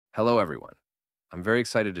Hello, everyone. I'm very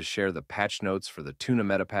excited to share the patch notes for the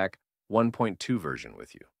TunaMetaPack 1.2 version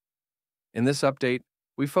with you. In this update,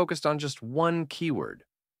 we focused on just one keyword,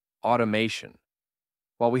 automation.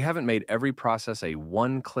 While we haven't made every process a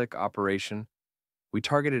one-click operation, we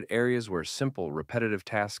targeted areas where simple, repetitive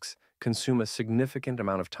tasks consume a significant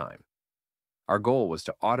amount of time. Our goal was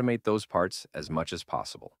to automate those parts as much as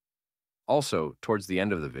possible. Also, towards the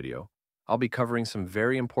end of the video, I'll be covering some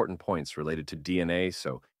very important points related to DNA,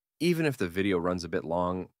 so even if the video runs a bit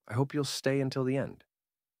long, I hope you'll stay until the end.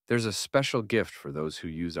 There's a special gift for those who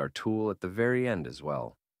use our tool at the very end as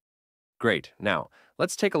well. Great, now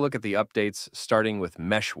let's take a look at the updates starting with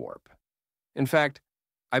MeshWarp. In fact,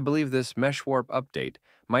 I believe this MeshWarp update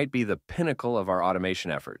might be the pinnacle of our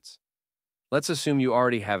automation efforts. Let's assume you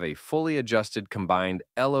already have a fully adjusted combined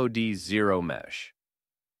LOD0 mesh.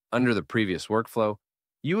 Under the previous workflow,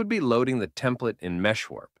 you would be loading the template in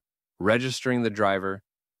MeshWarp, registering the driver,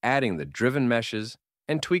 adding the driven meshes,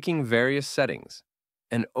 and tweaking various settings,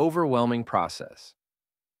 an overwhelming process.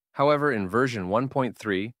 However, in version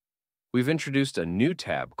 1.3, we've introduced a new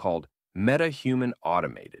tab called MetaHuman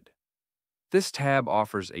Automated. This tab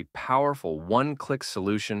offers a powerful one-click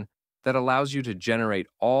solution that allows you to generate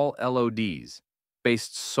all LODs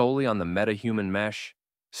based solely on the MetaHuman mesh,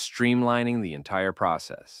 streamlining the entire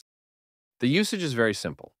process. The usage is very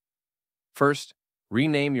simple. First,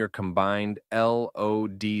 rename your combined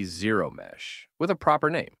LOD0 mesh with a proper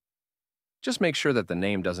name. Just make sure that the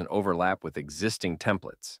name doesn't overlap with existing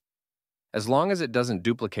templates. As long as it doesn't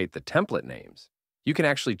duplicate the template names, you can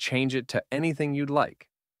actually change it to anything you'd like.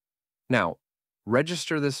 Now,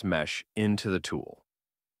 register this mesh into the tool.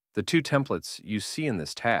 The two templates you see in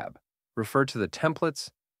this tab refer to the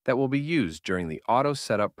templates that will be used during the auto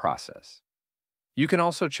setup process. You can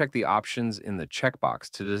also check the options in the checkbox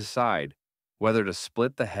to decide whether to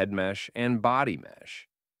split the head mesh and body mesh,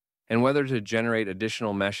 and whether to generate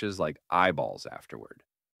additional meshes like eyeballs afterward.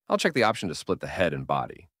 I'll check the option to split the head and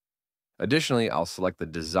body. Additionally, I'll select the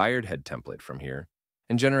desired head template from here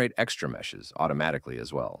and generate extra meshes automatically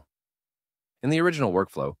as well. In the original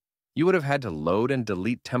workflow, you would have had to load and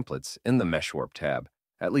delete templates in the MeshWarp tab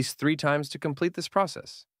at least 3 times to complete this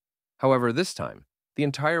process. However, this time, the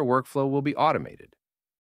entire workflow will be automated.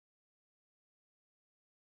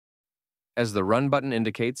 As the Run button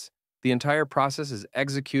indicates, the entire process is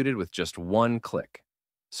executed with just one click,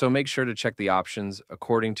 so make sure to check the options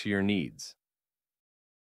according to your needs.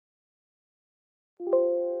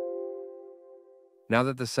 Now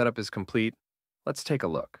that the setup is complete, let's take a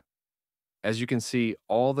look. As you can see,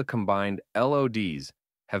 all the combined LODs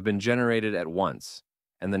have been generated at once,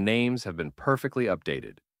 and the names have been perfectly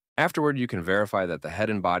updated. Afterward, you can verify that the head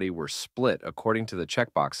and body were split according to the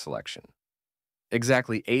checkbox selection.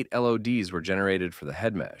 Exactly 8 LODs were generated for the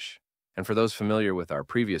head mesh, and for those familiar with our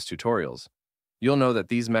previous tutorials, you'll know that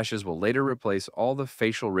these meshes will later replace all the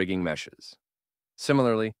facial rigging meshes.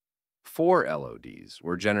 Similarly, 4 LODs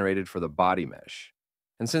were generated for the body mesh,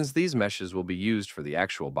 and since these meshes will be used for the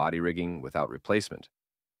actual body rigging without replacement,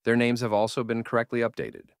 their names have also been correctly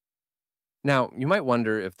updated. Now, you might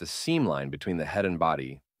wonder if the seam line between the head and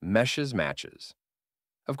body matches.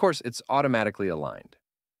 Of course, it's automatically aligned.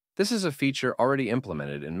 This is a feature already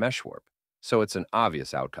implemented in MeshWarp, so it's an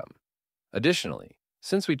obvious outcome. Additionally,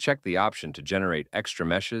 since we checked the option to generate extra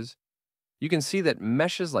meshes, you can see that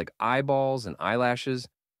meshes like eyeballs and eyelashes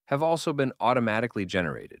have also been automatically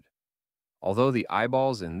generated. Although the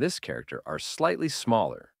eyeballs in this character are slightly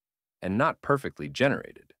smaller and not perfectly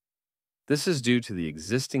generated. This is due to the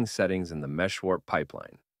existing settings in the MeshWarp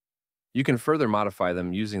pipeline. You can further modify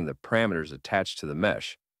them using the parameters attached to the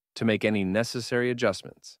mesh to make any necessary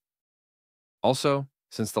adjustments. Also,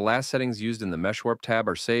 since the last settings used in the MeshWarp tab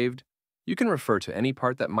are saved, you can refer to any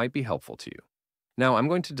part that might be helpful to you. Now, I'm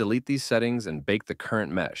going to delete these settings and bake the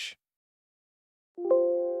current mesh.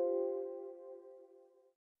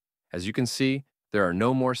 As you can see, there are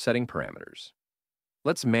no more setting parameters.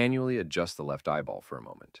 Let's manually adjust the left eyeball for a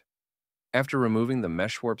moment. After removing the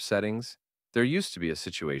MeshWarp settings, there used to be a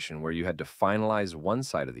situation where you had to finalize one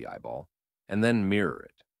side of the eyeball and then mirror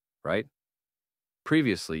it, right?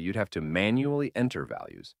 Previously, you'd have to manually enter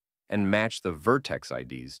values and match the vertex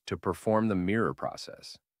IDs to perform the mirror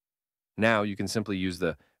process. Now you can simply use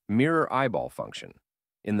the Mirror Eyeball function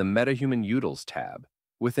in the MetahumanUtils tab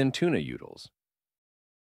within tunaUtils.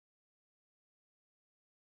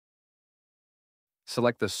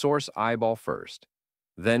 Select the source eyeball first,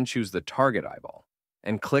 then choose the target eyeball,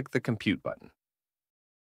 and click the Compute button.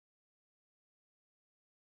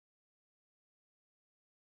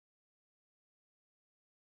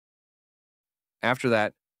 After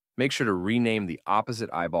that, make sure to rename the opposite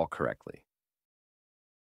eyeball correctly.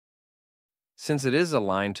 Since it is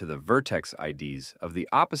aligned to the vertex IDs of the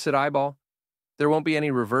opposite eyeball, there won't be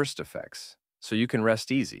any reversed effects, so you can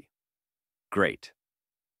rest easy. Great.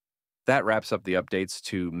 That wraps up the updates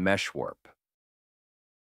to MeshWarp.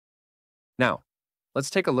 Now,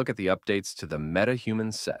 let's take a look at the updates to the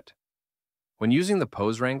MetahumanSet. When using the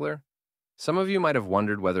poseWrangler, some of you might have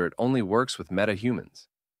wondered whether it only works with metahumans.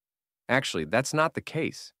 Actually, that's not the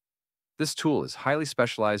case. This tool is highly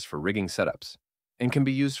specialized for rigging setups and can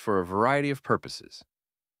be used for a variety of purposes.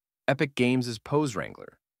 Epic Games'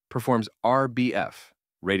 poseWrangler performs RBF,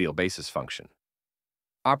 radial basis function,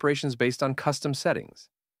 operations based on custom settings.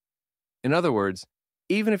 In other words,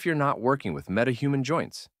 even if you're not working with metahuman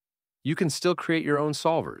joints, you can still create your own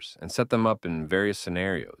solvers and set them up in various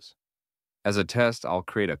scenarios. As a test, I'll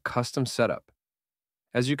create a custom setup.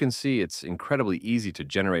 As you can see, it's incredibly easy to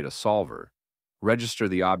generate a solver, register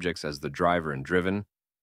the objects as the driver and driven,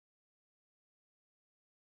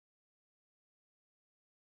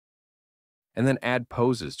 and then add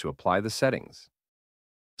poses to apply the settings.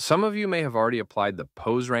 Some of you may have already applied the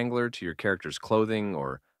poseWrangler to your character's clothing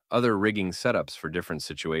or other rigging setups for different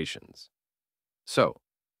situations. So,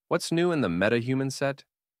 what's new in the MetahumanSet?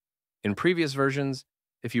 In previous versions,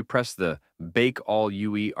 if you press the Bake All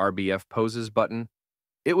UE RBF Poses button,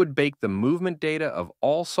 it would bake the movement data of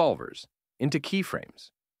all solvers into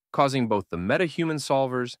keyframes, causing both the metahuman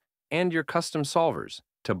solvers and your custom solvers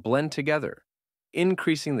to blend together,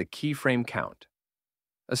 increasing the keyframe count.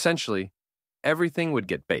 Essentially, everything would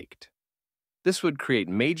get baked. This would create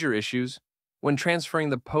major issues when transferring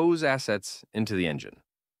the pose assets into the engine.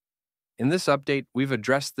 In this update, we've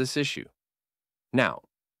addressed this issue. Now,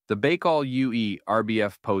 the Bake All UE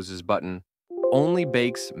RBF Poses button only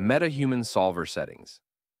bakes metahuman solver settings.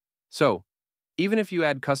 So, even if you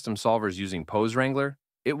add custom solvers using poseWrangler,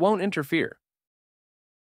 it won't interfere.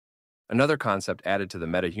 Another concept added to the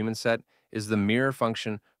MetahumanSet is the mirror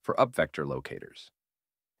function for upvector locators.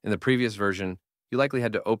 In the previous version, you likely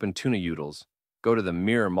had to open tunaUtils, go to the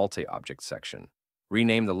Mirror Multi-Object section,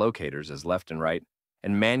 rename the locators as left and right,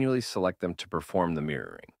 and manually select them to perform the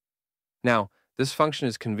mirroring. Now, this function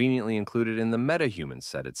is conveniently included in the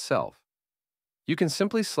MetahumanSet itself. You can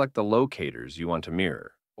simply select the locators you want to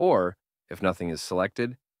mirror, or, if nothing is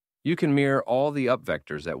selected, you can mirror all the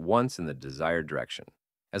upvectors at once in the desired direction.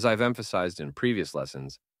 As I've emphasized in previous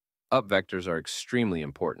lessons, upvectors are extremely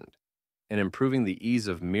important, and improving the ease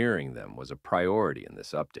of mirroring them was a priority in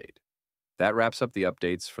this update. That wraps up the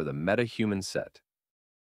updates for the MetahumanSet.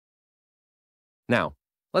 Now,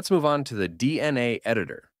 let's move on to the DNA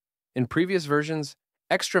editor. In previous versions,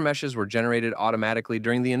 extra meshes were generated automatically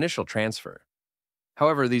during the initial transfer.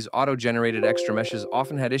 However, these auto-generated extra meshes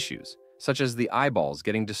often had issues, such as the eyeballs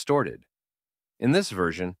getting distorted. In this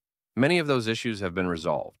version, many of those issues have been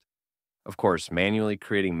resolved. Of course, manually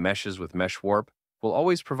creating meshes with MeshWarp will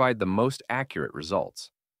always provide the most accurate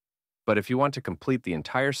results. But if you want to complete the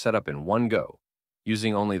entire setup in one go,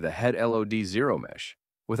 using only the head LOD0 mesh,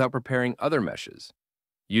 without preparing other meshes,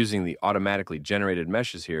 using the automatically generated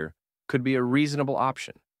meshes here could be a reasonable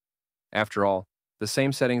option. After all, the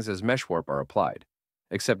same settings as MeshWarp are applied,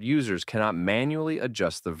 except users cannot manually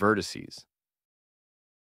adjust the vertices.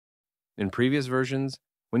 In previous versions,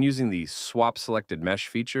 when using the Swap Selected Mesh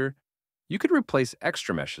feature, you could replace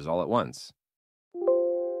extra meshes all at once.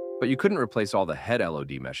 But you couldn't replace all the head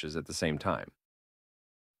LOD meshes at the same time.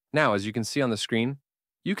 Now, as you can see on the screen,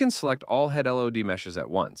 you can select all head LOD meshes at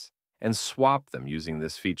once and swap them using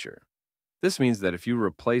this feature. This means that if you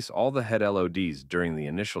replace all the head LODs during the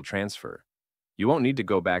initial transfer, you won't need to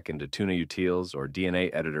go back into tunaUtils or DNA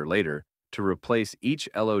editor later to replace each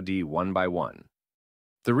LOD one by one.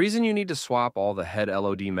 The reason you need to swap all the head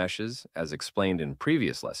LOD meshes, as explained in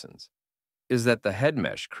previous lessons, is that the head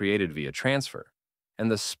mesh created via transfer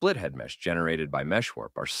and the split head mesh generated by MeshWarp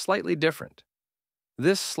are slightly different.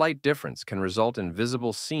 This slight difference can result in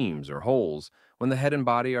visible seams or holes when the head and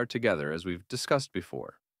body are together, as we've discussed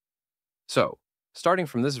before. So, starting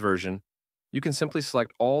from this version, you can simply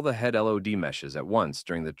select all the head LOD meshes at once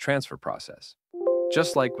during the transfer process,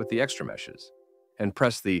 just like with the extra meshes, and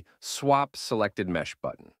press the Swap Selected Mesh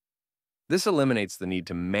button. This eliminates the need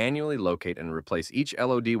to manually locate and replace each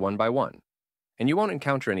LOD one by one, and you won't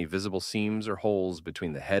encounter any visible seams or holes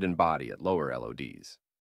between the head and body at lower LODs.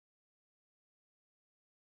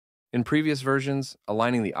 In previous versions,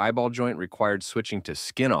 aligning the eyeball joint required switching to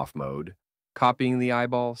skin-off mode, copying the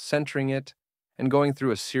eyeball, centering it, and going through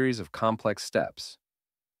a series of complex steps.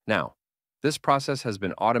 Now, this process has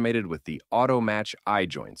been automated with the Auto Match Eye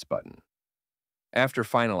Joints button. After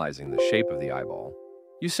finalizing the shape of the eyeball,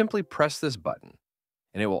 you simply press this button,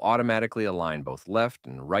 and it will automatically align both left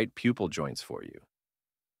and right pupil joints for you.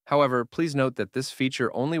 However, please note that this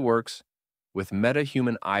feature only works with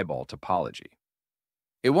metahuman eyeball topology.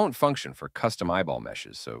 It won't function for custom eyeball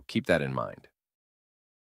meshes, so keep that in mind.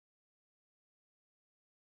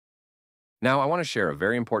 Now, I want to share a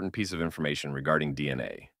very important piece of information regarding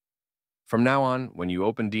DNA. From now on, when you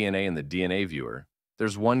open DNA in the DNA viewer,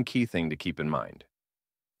 there's one key thing to keep in mind.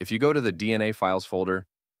 If you go to the DNA files folder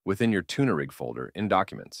within your TunaRig folder in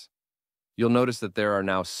Documents, you'll notice that there are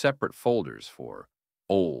now separate folders for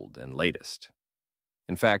old and latest.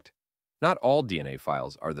 In fact, not all DNA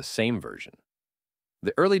files are the same version.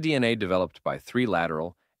 The early DNA developed by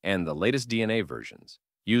 3-lateral and the latest DNA versions,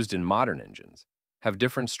 used in modern engines, have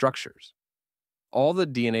different structures. All the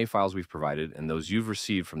DNA files we've provided and those you've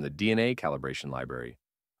received from the DNA calibration library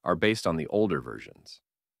are based on the older versions.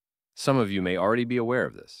 Some of you may already be aware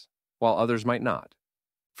of this, while others might not.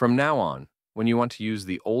 From now on, when you want to use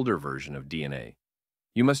the older version of DNA,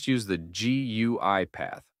 you must use the GUI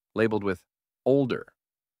path labeled with older.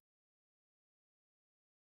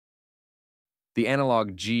 The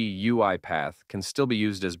analog GUI path can still be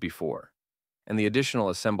used as before, and the additional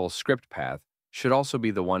assemble script path should also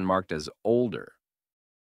be the one marked as older.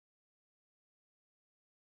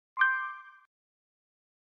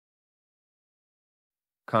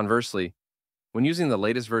 Conversely, when using the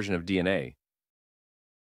latest version of DNA,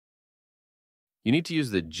 you need to use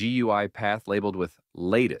the GUI path labeled with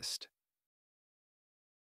latest.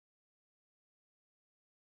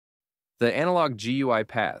 The analog GUI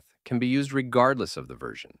path can be used regardless of the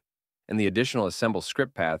version, and the additional assemble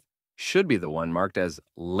script path should be the one marked as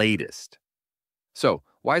latest. So,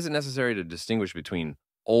 why is it necessary to distinguish between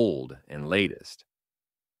old and latest?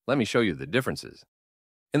 Let me show you the differences.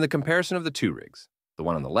 In the comparison of the two rigs, the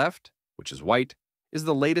one on the left, which is white, is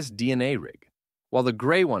the latest DNA rig, while the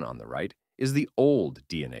gray one on the right is the old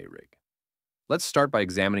DNA rig. Let's start by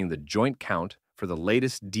examining the joint count for the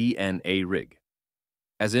latest DNA rig.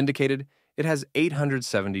 As indicated, it has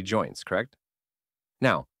 870 joints, correct?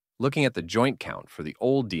 Now, looking at the joint count for the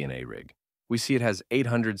old DNA rig, we see it has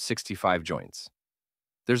 865 joints.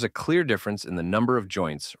 There's a clear difference in the number of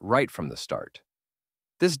joints right from the start.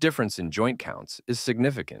 This difference in joint counts is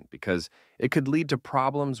significant because it could lead to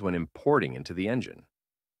problems when importing into the engine.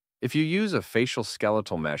 If you use a facial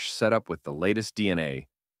skeletal mesh set up with the latest DNA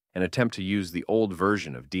and attempt to use the old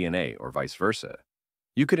version of DNA or vice versa,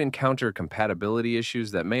 you could encounter compatibility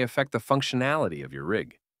issues that may affect the functionality of your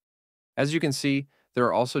rig. As you can see, there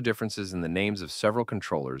are also differences in the names of several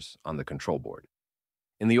controllers on the control board.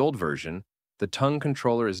 In the old version, the tongue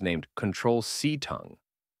controller is named Control C Tongue,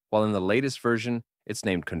 while in the latest version, it's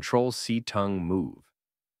named Control C Tongue Move.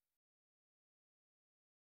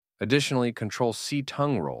 Additionally, Control C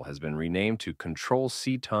Tongue Roll has been renamed to Control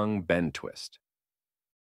C Tongue Bend Twist.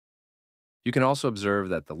 You can also observe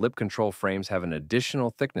that the lip control frames have an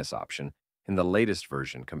additional thickness option in the latest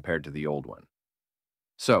version compared to the old one.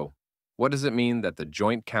 So, what does it mean that the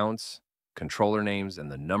joint counts, controller names,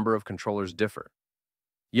 and the number of controllers differ?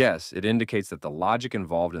 Yes, it indicates that the logic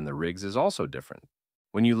involved in the rigs is also different.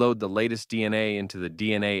 When you load the latest DNA into the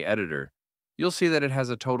DNA editor, you'll see that it has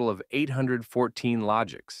a total of 814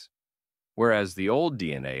 logics, whereas the old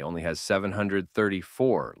DNA only has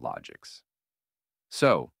 734 logics.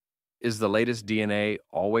 So, is the latest DNA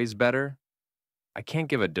always better? I can't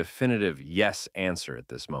give a definitive yes answer at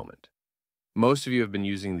this moment. Most of you have been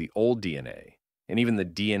using the old DNA, and even the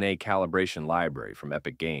DNA calibration library from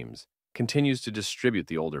Epic Games continues to distribute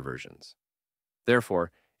the older versions.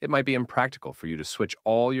 Therefore, it might be impractical for you to switch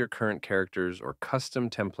all your current characters or custom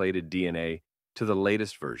templated DNA to the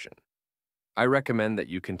latest version. I recommend that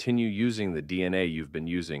you continue using the DNA you've been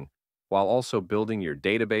using while also building your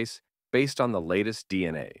database based on the latest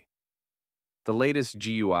DNA. The latest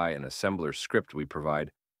GUI and assembler script we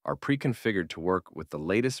provide are pre-configured to work with the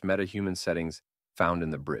latest MetaHuman settings found in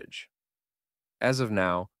the bridge. As of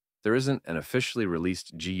now, there isn't an officially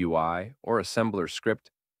released GUI or assembler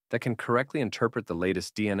script that can correctly interpret the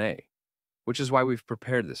latest DNA, which is why we've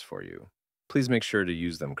prepared this for you. Please make sure to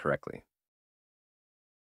use them correctly.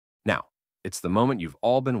 Now, it's the moment you've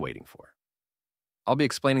all been waiting for. I'll be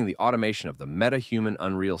explaining the automation of the MetaHuman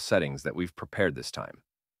Unreal settings that we've prepared this time.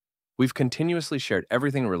 We've continuously shared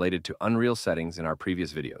everything related to Unreal settings in our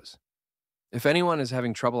previous videos. If anyone is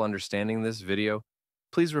having trouble understanding this video,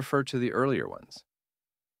 please refer to the earlier ones.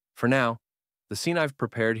 For now, the scene I've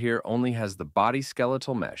prepared here only has the body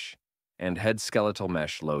skeletal mesh and head skeletal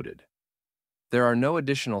mesh loaded. There are no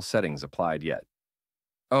additional settings applied yet.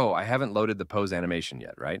 Oh, I haven't loaded the pose animation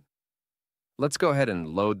yet, right? Let's go ahead and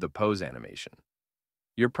load the pose animation.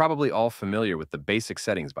 You're probably all familiar with the basic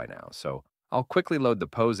settings by now, so I'll quickly load the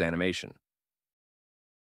pose animation.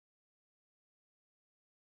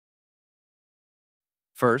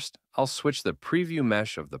 First, I'll switch the preview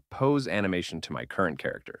mesh of the pose animation to my current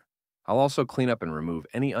character. I'll also clean up and remove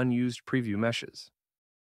any unused preview meshes.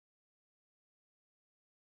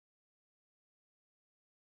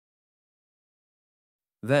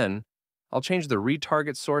 Then, I'll change the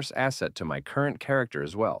retarget source asset to my current character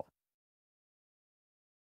as well.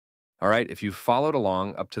 Alright, if you've followed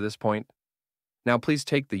along up to this point, now please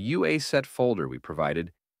take the UASet folder we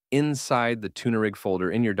provided inside the TunaRig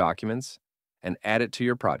folder in your documents and add it to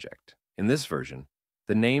your project. In this version,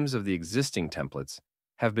 the names of the existing templates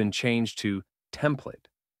have been changed to template.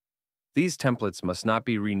 These templates must not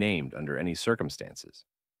be renamed under any circumstances.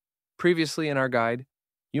 Previously in our guide,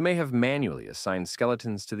 you may have manually assigned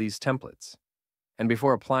skeletons to these templates, and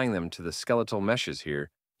before applying them to the skeletal meshes here,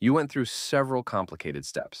 you went through several complicated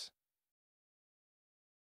steps.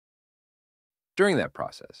 During that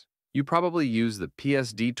process, you probably used the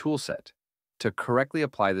PSD toolset to correctly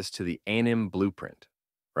apply this to the anim blueprint,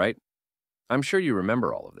 right? I'm sure you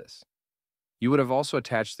remember all of this. You would have also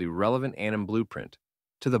attached the relevant anim blueprint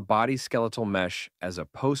to the body skeletal mesh as a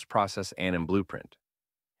post-process anim blueprint,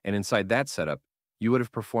 and inside that setup, you would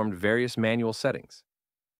have performed various manual settings.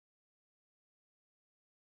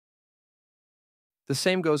 The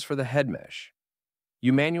same goes for the head mesh.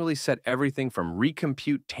 You manually set everything from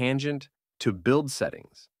recompute tangent to build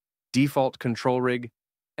settings, default control rig,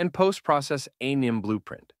 and post-process anim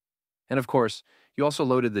blueprint. And of course, you also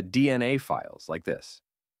loaded the DNA files like this.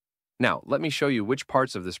 Now, let me show you which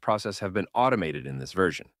parts of this process have been automated in this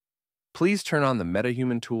version. Please turn on the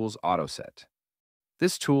MetaHuman Tools Auto Set.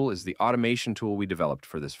 This tool is the automation tool we developed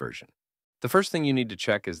for this version. The first thing you need to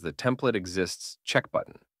check is the template exists check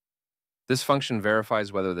button. This function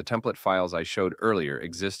verifies whether the template files I showed earlier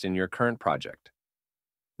exist in your current project.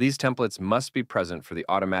 These templates must be present for the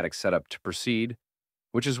automatic setup to proceed,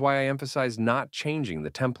 which is why I emphasize not changing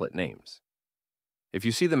the template names. If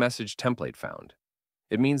you see the message template found,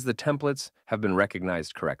 it means the templates have been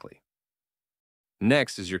recognized correctly.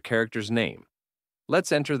 Next is your character's name.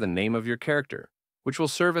 Let's enter the name of your character, which will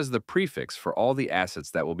serve as the prefix for all the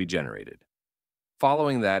assets that will be generated.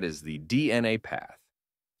 Following that is the DNA path.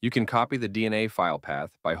 You can copy the DNA file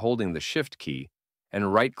path by holding the Shift key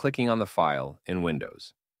and right-clicking on the file in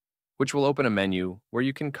Windows, which will open a menu where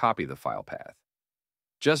you can copy the file path.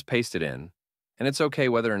 Just paste it in, and it's okay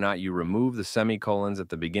whether or not you remove the semicolons at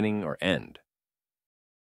the beginning or end.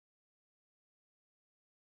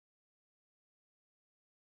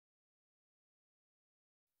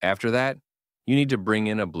 After that, you need to bring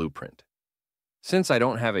in a blueprint. Since I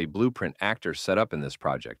don't have a blueprint actor set up in this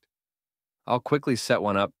project, I'll quickly set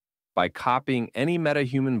one up by copying any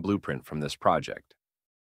MetaHuman blueprint from this project.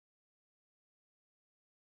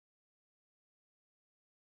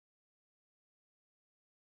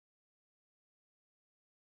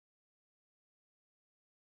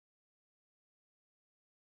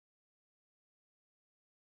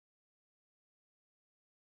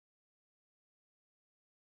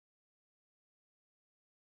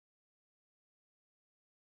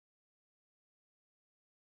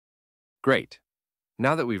 Great.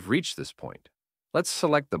 Now that we've reached this point, let's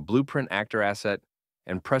select the Blueprint Actor asset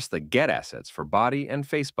and press the Get Assets for Body and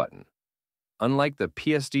Face button. Unlike the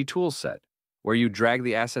PSD toolset, where you drag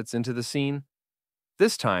the assets into the scene,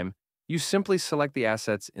 this time you simply select the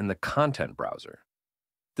assets in the Content browser.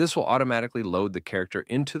 This will automatically load the character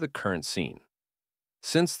into the current scene.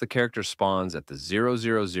 Since the character spawns at the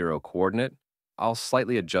 000 coordinate, I'll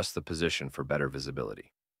slightly adjust the position for better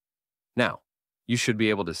visibility. Now, you should be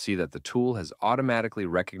able to see that the tool has automatically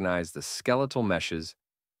recognized the skeletal meshes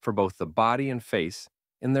for both the body and face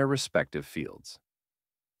in their respective fields.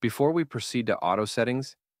 Before we proceed to auto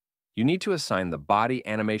settings, you need to assign the body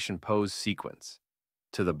animation pose sequence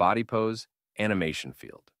to the body pose animation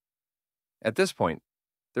field. At this point,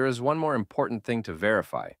 there is one more important thing to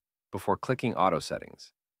verify before clicking auto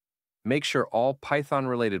settings. Make sure all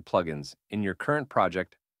Python-related plugins in your current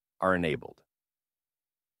project are enabled.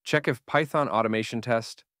 Check if Python Automation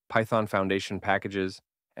Test, Python Foundation Packages,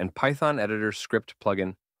 and Python Editor Script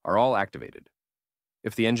plugin are all activated.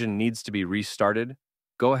 If the engine needs to be restarted,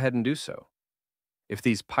 go ahead and do so. If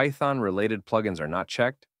these Python-related plugins are not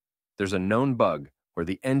checked, there's a known bug where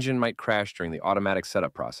the engine might crash during the automatic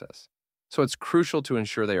setup process, so it's crucial to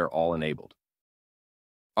ensure they are all enabled.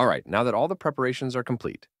 All right, now that all the preparations are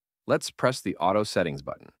complete, let's press the Auto Settings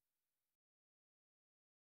button.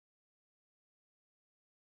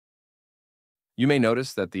 You may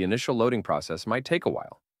notice that the initial loading process might take a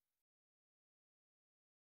while.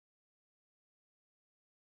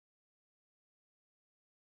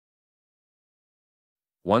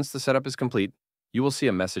 Once the setup is complete, you will see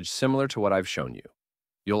a message similar to what I've shown you.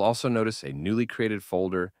 You'll also notice a newly created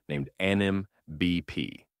folder named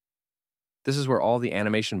animBP. This is where all the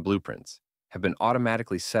animation blueprints have been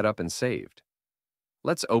automatically set up and saved.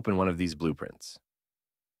 Let's open one of these blueprints.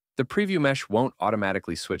 The preview mesh won't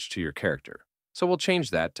automatically switch to your character, so we'll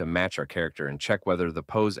change that to match our character and check whether the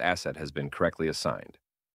pose asset has been correctly assigned.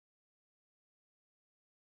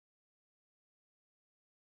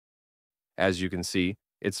 As you can see,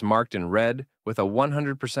 it's marked in red with a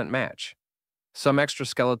 100% match. Some extra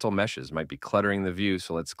skeletal meshes might be cluttering the view,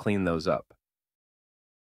 so let's clean those up.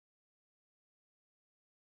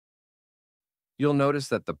 You'll notice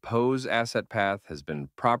that the pose asset path has been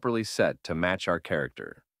properly set to match our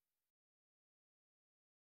character.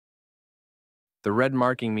 The red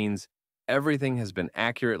marking means everything has been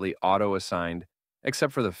accurately auto-assigned,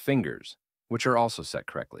 except for the fingers, which are also set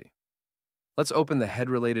correctly. Let's open the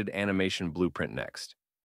head-related animation blueprint next.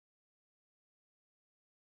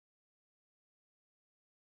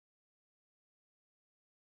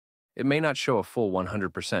 It may not show a full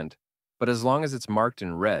 100%, but as long as it's marked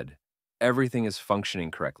in red, everything is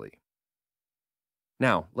functioning correctly.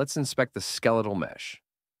 Now, let's inspect the skeletal mesh.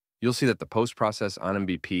 You'll see that the post-process on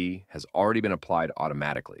MVP has already been applied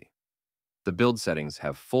automatically. The build settings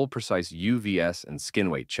have full precise UVS and skin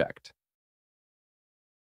weight checked.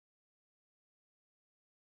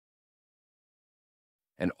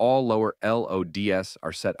 And all lower LODS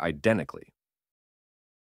are set identically.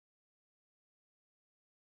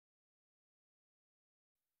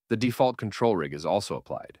 The default control rig is also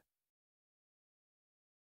applied.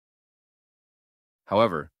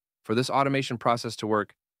 However, for this automation process to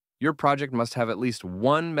work, your project must have at least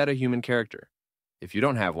one metahuman character. If you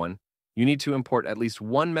don't have one, you need to import at least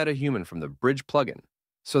one metahuman from the Bridge plugin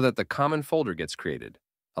so that the common folder gets created,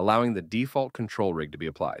 allowing the default control rig to be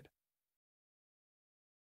applied.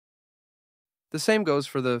 The same goes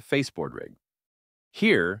for the faceboard rig.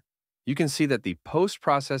 Here, you can see that the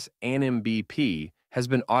post-process animBP has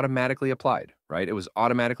been automatically applied, right? It was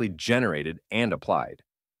automatically generated and applied.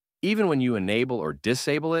 Even when you enable or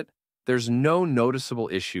disable it, there's no noticeable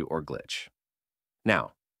issue or glitch.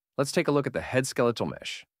 Now, let's take a look at the head skeletal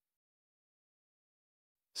mesh.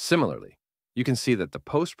 Similarly, you can see that the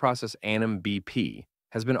post-process animBP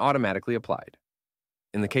has been automatically applied.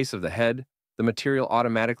 In the case of the head, the material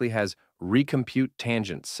automatically has recompute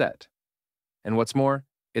tangent set. And what's more,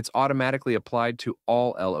 it's automatically applied to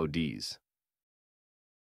all LODs.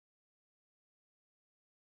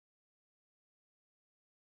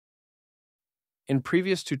 In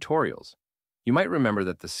previous tutorials, you might remember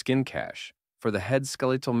that the skin cache for the head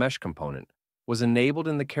skeletal mesh component was enabled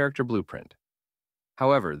in the character blueprint.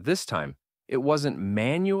 However, this time, it wasn't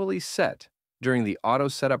manually set during the auto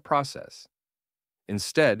setup process.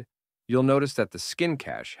 Instead, you'll notice that the skin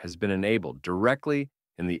cache has been enabled directly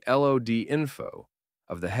in the LOD info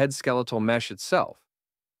of the head skeletal mesh itself,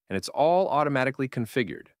 and it's all automatically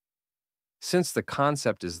configured. Since the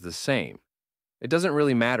concept is the same, it doesn't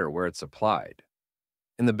really matter where it's applied.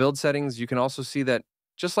 In the build settings, you can also see that,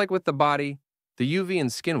 just like with the body, the UV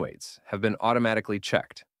and skin weights have been automatically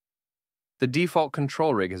checked. The default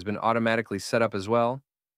control rig has been automatically set up as well,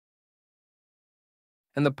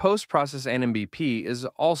 and the post-process NMBP is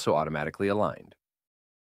also automatically aligned.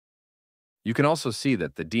 You can also see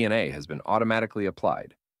that the DNA has been automatically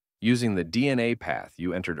applied using the DNA path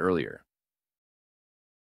you entered earlier.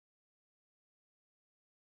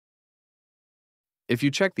 If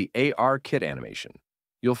you check the AR kit animation,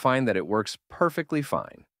 you'll find that it works perfectly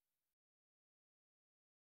fine.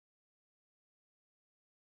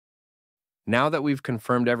 Now that we've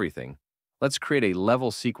confirmed everything, let's create a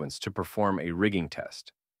level sequence to perform a rigging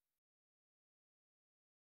test.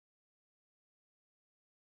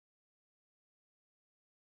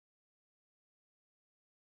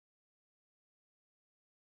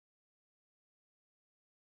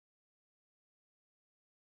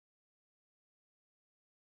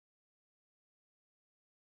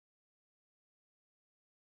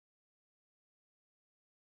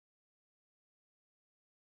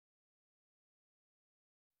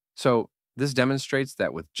 So, this demonstrates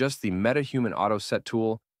that with just the MetaHuman Auto Set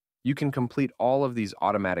tool, you can complete all of these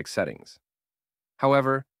automatic settings.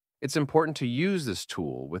 However, it's important to use this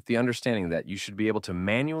tool with the understanding that you should be able to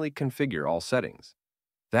manually configure all settings.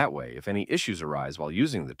 That way, if any issues arise while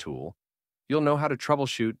using the tool, you'll know how to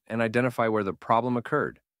troubleshoot and identify where the problem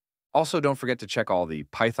occurred. Also, don't forget to check all the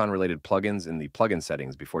Python-related plugins in the plugin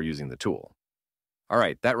settings before using the tool. All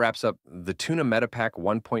right, that wraps up the TunaMetaPack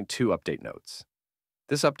 1.2 update notes.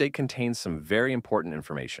 This update contains some very important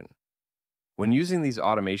information. When using these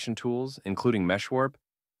automation tools, including MeshWarp,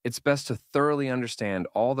 it's best to thoroughly understand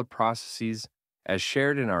all the processes as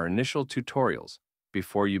shared in our initial tutorials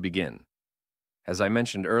before you begin. As I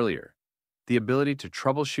mentioned earlier, the ability to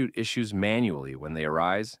troubleshoot issues manually when they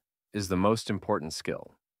arise is the most important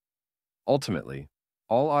skill. Ultimately,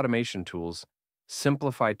 all automation tools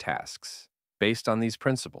simplify tasks based on these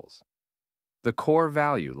principles. The core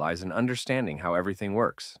value lies in understanding how everything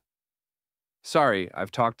works. Sorry,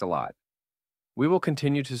 I've talked a lot. We will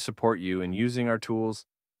continue to support you in using our tools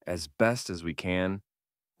as best as we can.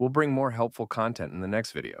 We'll bring more helpful content in the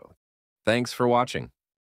next video. Thanks for watching.